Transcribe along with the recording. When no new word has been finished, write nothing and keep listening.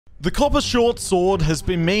The copper short sword has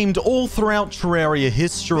been memed all throughout Terraria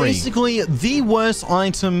history. Basically, the worst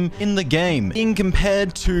item in the game, being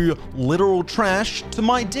compared to literal trash to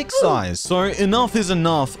my dick size. So enough is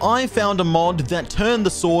enough. I found a mod that turned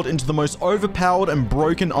the sword into the most overpowered and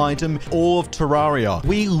broken item in all of Terraria.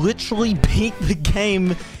 We literally beat the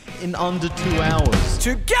game in under 2 hours.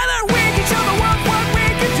 Together we can show the world what we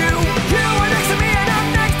can do. You are next to me and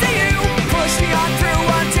I'm next to you. Push me on through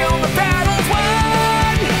until the battle's won.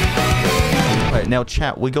 Right, now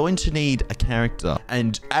chat, we're going to need a character.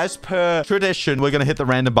 And as per tradition, we're going to hit the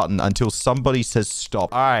random button until somebody says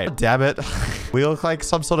stop. All right, damn it. We look like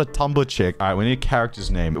some sort of Tumblr chick. All right, we need a character's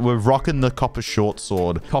name. We're rocking the copper short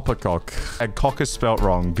sword. Copper cock. And cock is spelt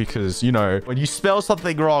wrong because, you know, when you spell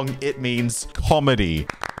something wrong, it means comedy.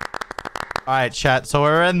 All right, chat. So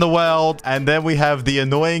we're in the world, and then we have the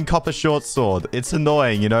annoying copper short sword. It's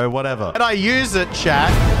annoying, you know, whatever. And I use it, chat.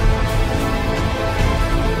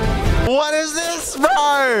 What is this,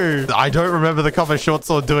 bro? I don't remember the copper short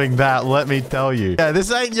sword doing that, let me tell you. Yeah,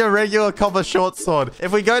 this ain't your regular copper short sword.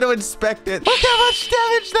 If we go to inspect it, look how much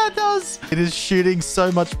damage that does. It is shooting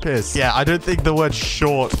so much piss. Yeah, I don't think the word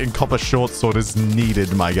short in copper short sword is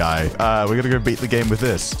needed, my guy. We're gonna go beat the game with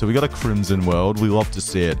this. So we got a crimson world. We love to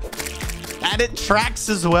see it. And it tracks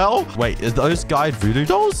as well. Wait, are those guide voodoo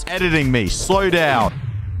dolls? Editing me. Slow down.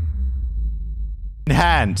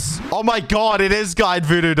 Enhance. Oh my god, it is guide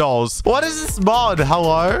voodoo dolls. What is this mod?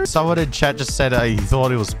 Hello? Someone in chat just said he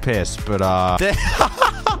thought it was piss, but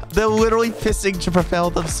they're literally pissing to propel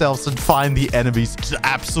themselves and find the enemies to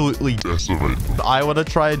absolutely decimate. What I want to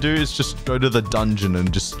try and do is just go to the dungeon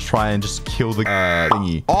and just try and just kill the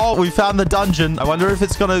thingy. Oh, we found the dungeon. I wonder if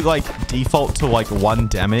it's gonna like default to like 1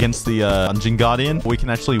 damage against the dungeon guardian. We can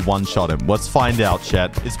actually one-shot him. Let's find out,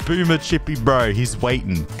 chat. It's Boomer Chippy bro. He's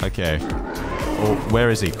waiting. Okay. Oh, where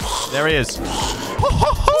is he? There he is.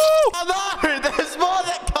 Oh no, there's more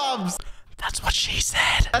that comes. That's what she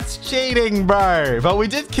said. That's cheating, bro. But we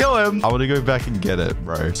did kill him. I want to go back and get it,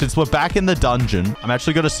 bro. Since we're back in the dungeon, I'm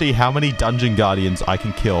actually going to see how many dungeon guardians I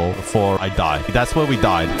can kill before I die. That's where we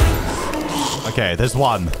died. Okay, there's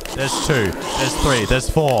 1. There's 2. There's 3. There's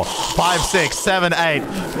 4. 5, 6, 7, 8.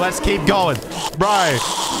 Let's keep going. Bro,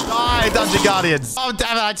 die, dungeon guardians. Oh,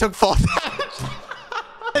 damn it. I took 4 damage.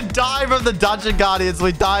 Die from the dungeon guardians.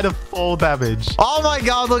 We died of 4 damage. Oh my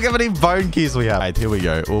god, look how many bone keys we have. Right, here we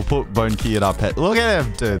go. We'll put bone key in our pet. Look at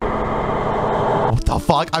him, dude. What the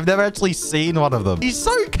fuck? I've never actually seen one of them. He's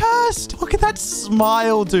so cursed. Look at that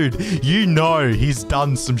smile, dude. You know he's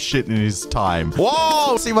done some shit in his time.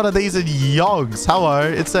 Whoa! See one of these in Yogs. Hello.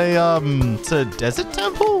 It's a desert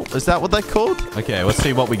temple? Is that what they're called? Okay, let's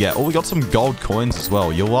see what we get. Oh, we got some gold coins as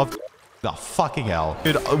well. You'll love... Oh, fucking hell.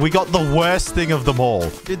 Dude, we got the worst thing of them all.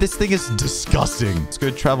 Dude, this thing is disgusting. Let's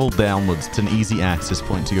go travel downwards. It's an easy access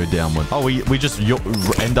point to go downward. Oh, we just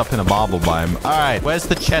end up in a marble biome. All right, where's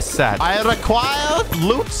the chest at? I require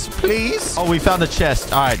loot, please. Oh, we found a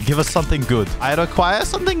chest. All right, give us something good. I require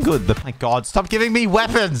something good. Oh my god, stop giving me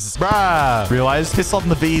weapons. Bruh. Realize, piss on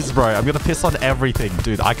the bees, bro. I'm gonna piss on everything.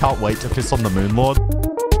 Dude, I can't wait to piss on the moon lord.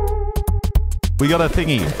 We got a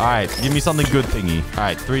thingy. All right, give me something good thingy. All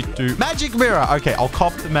right, 3, 2. Magic mirror. Okay, I'll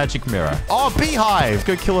cop the magic mirror. Oh, beehive. Let's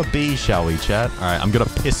go kill a bee, shall we, chat? All right, I'm going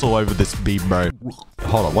to piss all over this bee, bro.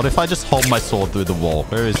 Hold on. What if I just hold my sword through the wall?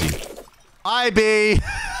 Where is he? Hi, bee.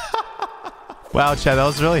 Wow, chat, that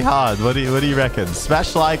was really hard. What do you reckon?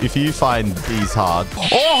 Smash like if you find these hard. Oh,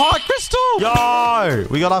 heart crystal! Yo!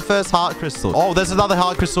 We got our first heart crystal. Oh, there's another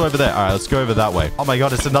heart crystal over there. All right, let's go over that way. Oh my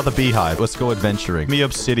god, it's another beehive. Let's go adventuring. Give me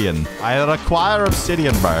obsidian. I require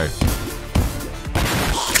obsidian, bro.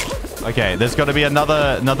 Okay, there's got to be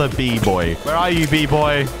another bee boy. Where are you, bee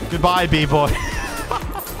boy? Goodbye, bee boy.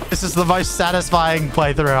 This is the most satisfying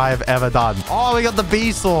playthrough I have ever done. Oh, we got the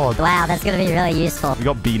bee sword. Wow, that's going to be really useful. We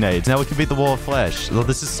got bee nades. Now we can beat the wall of flesh. Oh,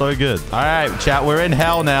 this is so good. All right, chat, we're in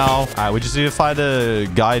hell now. All right, we just need to find a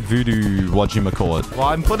guide voodoo, whatchamacallit. Well,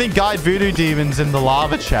 I'm putting guide voodoo demons in the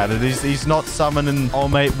lava, chat, and he's not summoning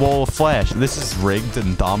old-mate wall of flesh. This is rigged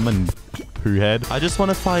and dumb and poo head. I just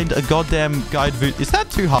want to find a goddamn guide voodoo. Is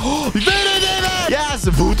that too hard? Voodoo demon! Yes,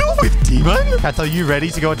 voodoo with demon? Cat, are you ready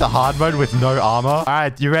to go into hard mode with no armor? All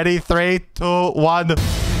right, you ready? 3, 2, 1.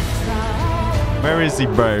 Where is he,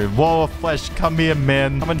 bro? Wall of flesh, come here,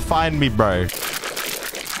 man. Come and find me, bro.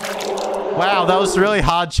 Wow, that was really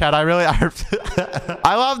hard, chat.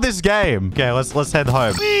 I love this game. Okay, let's head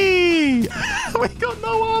home. Whee! We got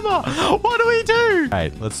no armor. What do we do? All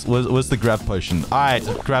right, where's the grab potion? All right,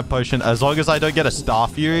 grab potion. As long as I don't get a star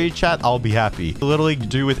fury, chat, I'll be happy. Literally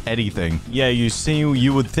do with anything. Yeah, you see,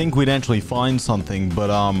 you would think we'd actually find something, but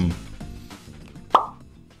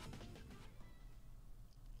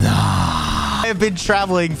have been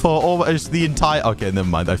traveling for almost the entire... Okay, never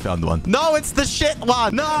mind. I found one. No, it's the shit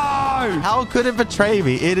one. No! How could it betray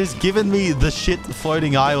me? It has given me the shit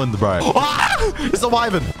floating island, bro. Ah! It's a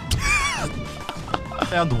wyvern.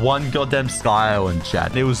 Found one goddamn sky island,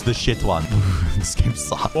 chat. It was the shit one. This game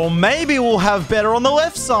sucks. Or maybe we'll have better on the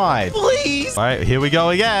left side. Please. All right, here we go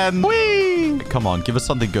again. Whee! Come on, give us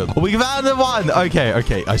something good. We found the one. Okay,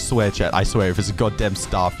 okay. I swear, chat. I swear, if it's a goddamn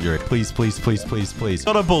star fury. Please, please, please, please, please.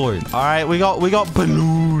 Got a balloon. All right, we got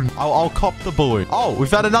balloon. I'll cop the balloon. Oh, we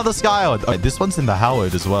found another sky island. Okay, this one's in the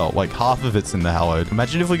hallowed as well. Like half of it's in the hallowed.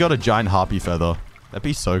 Imagine if we got a giant harpy feather. That'd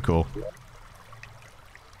be so cool.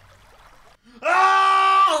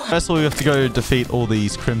 First of all, we have to go defeat all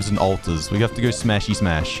these crimson altars. We have to go smashy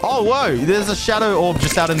smash. Oh, whoa. There's a shadow orb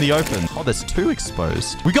just out in the open. Oh, there's two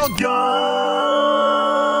exposed. We got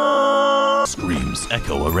screams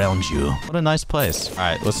echo around you. What a nice place. All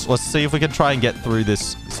right, let's see if we can try and get through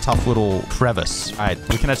this tough little crevice. All right,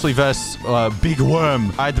 we can actually verse Big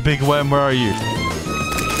Worm. All right, the Big Worm, where are you?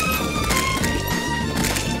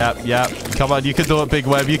 Yep. Come on, you can do it, Big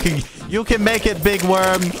Worm. You can make it, Big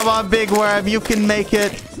Worm. Come on, Big Worm. You can make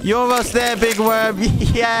it. You're almost there, Big Worm.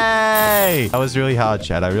 Yay! That was really hard,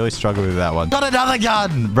 chat. I really struggled with that one. Got another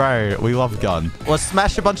gun! Bro, we love gun. Let's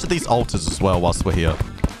smash a bunch of these altars as well whilst we're here.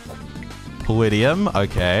 Palladium.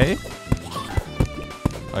 Okay.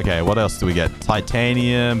 Okay, what else do we get?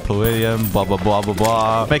 Titanium, palladium, blah, blah, blah, blah,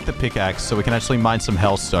 blah. Make the pickaxe so we can actually mine some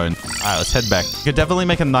hellstone. All right, let's head back. We could definitely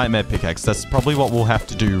make a nightmare pickaxe. That's probably what we'll have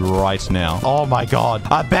to do right now. Oh my god.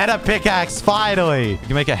 A better pickaxe, finally. We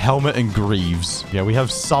can make a helmet and greaves. Yeah, we have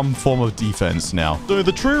some form of defense now. So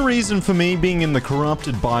the true reason for me being in the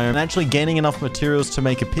corrupted biome and actually gaining enough materials to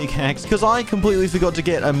make a pickaxe, because I completely forgot to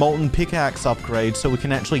get a molten pickaxe upgrade so we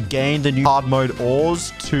can actually gain the new hard mode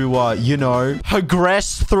ores to, you know,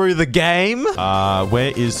 progress through the game.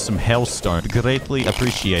 Where is some hellstone? Greatly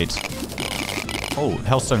appreciate. Oh,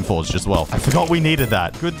 hellstone forged as well. I forgot we needed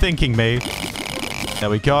that. Good thinking, me.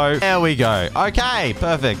 There we go. There we go. Okay,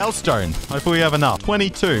 perfect. Hellstone. Hopefully we have enough.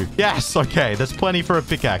 22. Yes, okay. There's plenty for a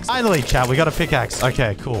pickaxe. Finally, chat, we got a pickaxe.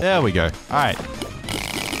 Okay, cool. There we go. All right.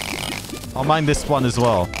 I'll mine this one as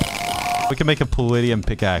well. We can make a palladium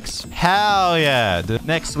pickaxe. Hell yeah.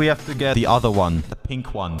 Next, we have to get the other one. The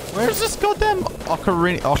pink one. Where is this goddamn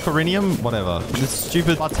ocarinium? Whatever. This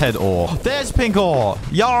stupid butthead ore. There's pink ore.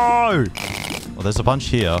 Yo! Oh, there's a bunch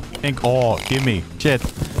here. Pink ore. Give me. Shit.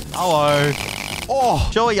 Hello. Oh,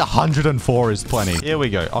 surely 104 is plenty. Here we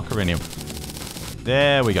go. Ocarinium.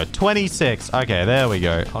 There we go. 26. Okay, there we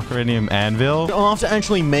go. Ocarinium anvil. After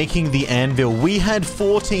actually making the anvil, we had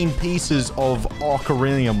 14 pieces of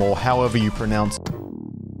ocarinium, or however you pronounce it.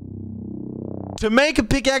 To make a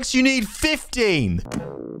pickaxe, you need 15.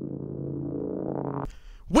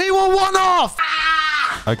 We were one off!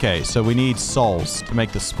 Ah! Okay, so we need souls to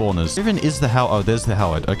make the spawners. Where even is the hell? Oh, there's the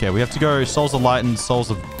hellwood. Okay, we have to go souls of light and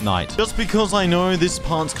souls of night. Just because I know this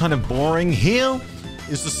part's kind of boring, here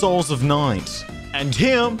is the souls of night. And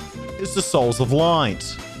here is the souls of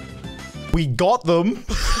light. We got them.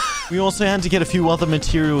 We also had to get a few other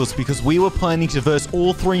materials because we were planning to verse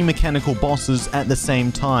all 3 mechanical bosses at the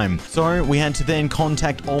same time. So we had to then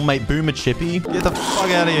contact old mate Boomer Chippy. Get the fuck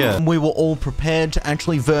out of here. We were all prepared to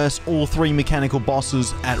actually verse all 3 mechanical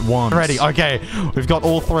bosses at once. Ready. Okay. We've got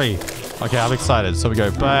all 3. Okay, I'm excited. So we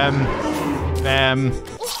go bam, bam.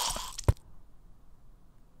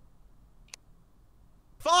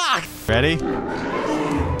 Fuck! Ready?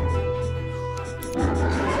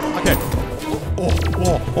 Okay.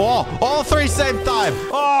 Oh, all 3 same time.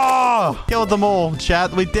 Oh, killed them all,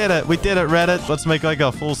 chat. We did it. We did it, Reddit. Let's make like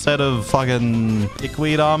a full set of fucking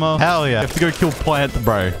dickweed armor. Hell yeah. We have to go kill plant,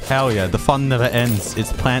 bro. Hell yeah. The fun never ends.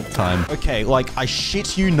 It's plant time. Okay, like, I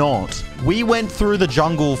shit you not. We went through the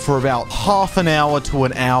jungle for about half an hour to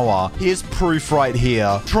an hour. Here's proof right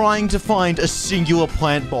here. Trying to find a singular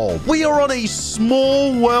plant bulb. We are on a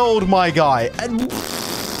small world, my guy. And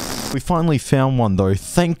we finally found one, though.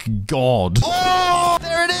 Thank God. Oh,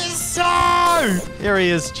 there it is. So, here he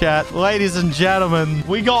is, chat. Ladies and gentlemen,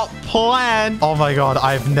 we got plant. Oh my God.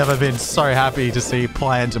 I've never been so happy to see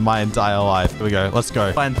plant in my entire life. Here we go. Let's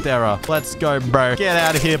go. Plantera. Let's go, bro. Get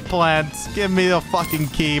out of here, plant. Give me the fucking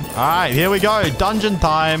key. All right, here we go. Dungeon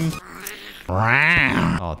time.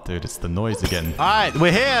 Oh, dude, it's the noise again. All right,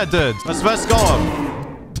 we're here, dude. Let's first go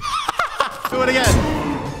him. Do it again.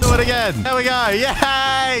 Do it again. There we go.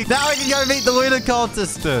 Yay! Now we can go meet the lunar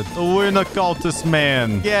cultist, dude. The lunar cultist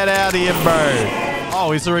man. Get out of here, bro. Oh,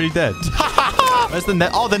 he's already dead. Where's the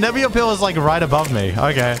oh, the nebula pillar is like right above me.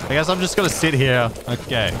 Okay. I guess I'm just gonna sit here.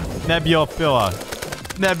 Okay. Nebula pillar.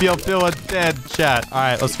 Nebula pillar dead, chat. All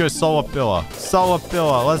right, let's go solar pillar. Solar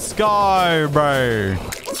pillar. Let's go, bro.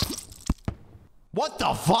 What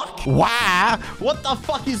the fuck? Wow. What the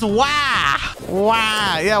fuck is wow?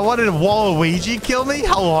 Wow. Yeah, what did Waluigi kill me?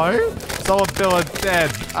 Hello? Solar pillar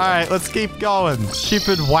dead. All right, let's keep going.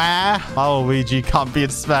 Stupid wow. Waluigi can't be in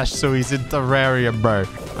Smash, so he's in Terraria, bro.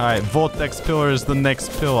 All right, Vortex pillar is the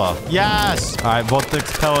next pillar. Yes. All right,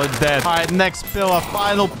 Vortex pillar dead. All right, next pillar.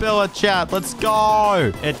 Final pillar, chat. Let's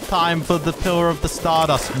go. It's time for the pillar of the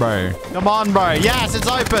Stardust, bro. Come on, bro. Yes, it's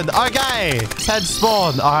open. Okay. It's head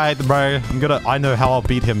spawn. All right, bro. I know how I'll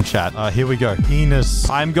beat him, chat. Here we go. Penis.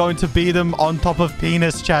 I'm going to beat him on top of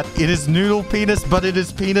penis, chat. It is noodle penis, but it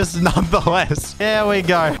is penis nonetheless. Here we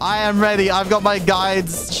go. I am ready. I've got my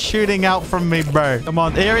guides shooting out from me, bro. Come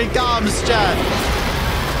on. Here he comes, chat.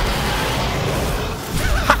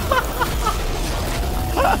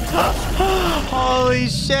 Holy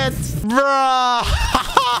shit, bruh.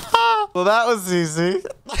 Well, that was easy.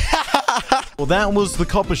 Well, that was the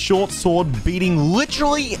Copper Short Sword beating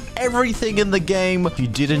literally everything in the game. If you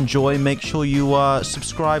did enjoy, make sure you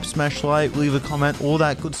subscribe, smash like, leave a comment, all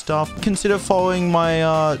that good stuff. Consider following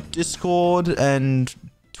my Discord and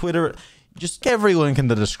Twitter. Just every link in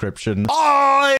the description. Oh!